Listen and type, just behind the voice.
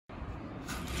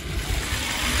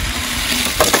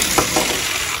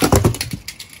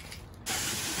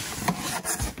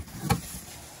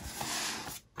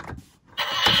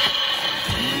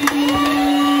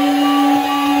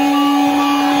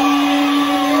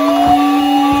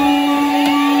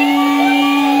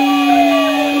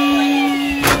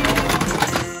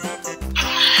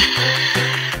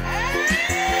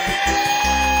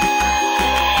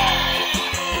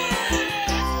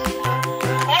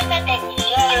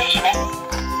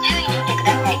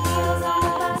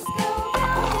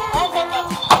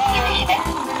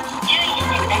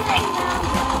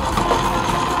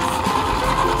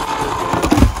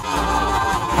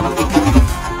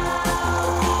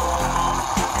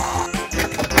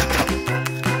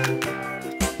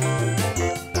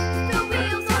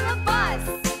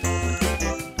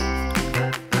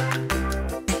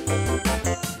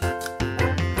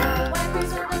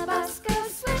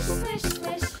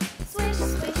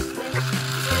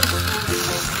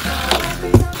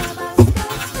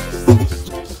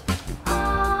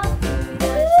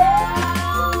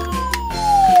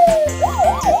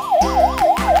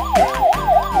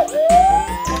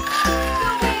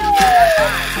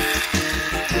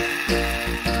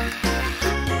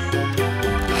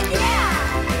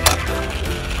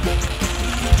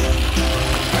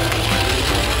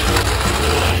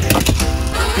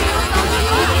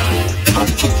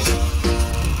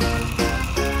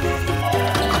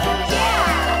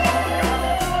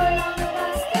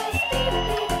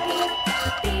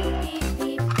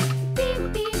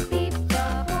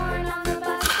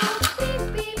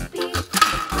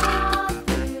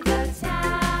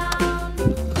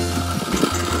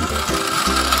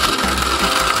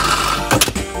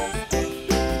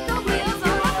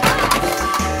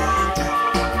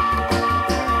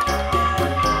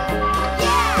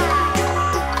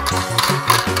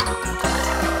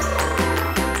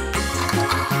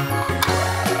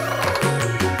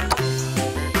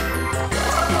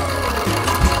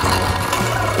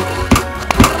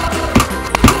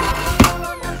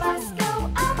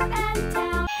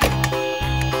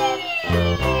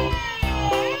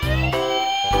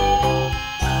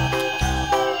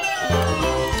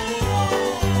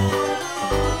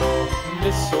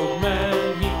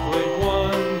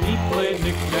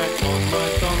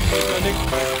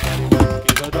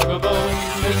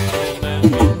man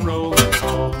came rolling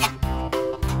home.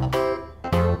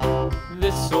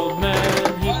 This old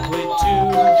man, he played too.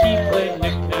 He played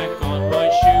knick-knack on my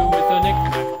shoe. With a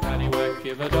knick-knack, paddywhack,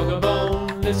 give a dog a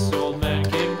bone. This old man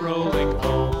came rolling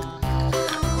home.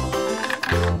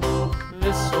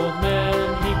 This old man,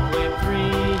 he played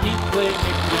three. He played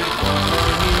knick-knack on my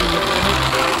knee. With a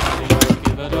knick-knack, paddywhack,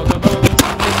 give a dog a bone.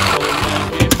 This old man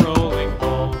came rolling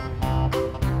home.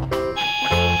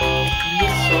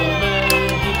 This old man,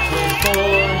 he played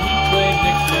four. He played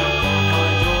knick-knack on my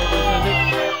door. With a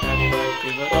knick-knack, paddywhack,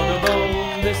 give a dog a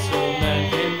bone. This old man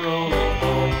came rolling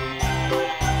home.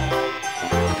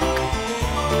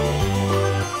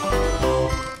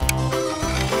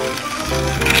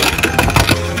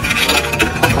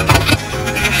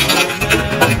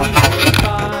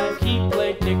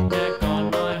 Knick-knack on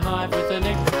my hive with a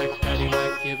knick-knack,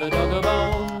 paddywhack, give a dog a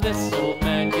bone. This old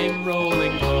man came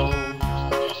rolling home.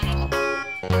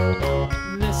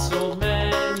 This old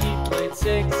man, he played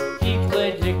six. He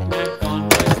played knick-knack on my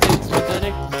sticks with a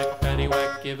knick-knack,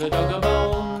 paddywhack, give a dog a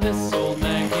bone. This old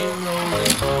man came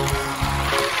rolling home.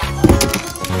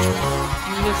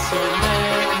 This old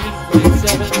man, he played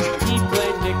seven. He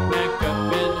played knick-knack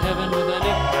up in heaven with a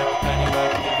knick-knack,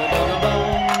 paddywhack, give a dog a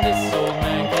bone. This old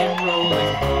man came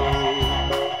rolling home.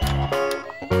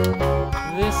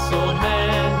 This old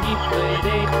man, he played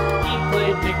eight. He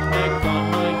played knick-knack on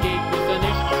my gate with a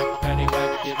knick-knack,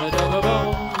 paddywhack, give a dog a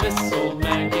bone. This old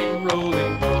man came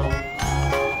rolling home.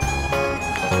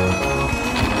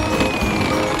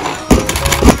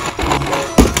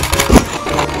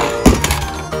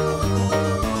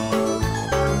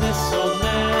 This old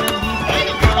man, he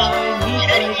played nine. He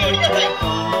played knick-knack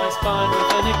on my spine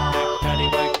with a knick-knack,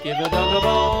 paddywhack, give a dog a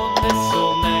bone. This old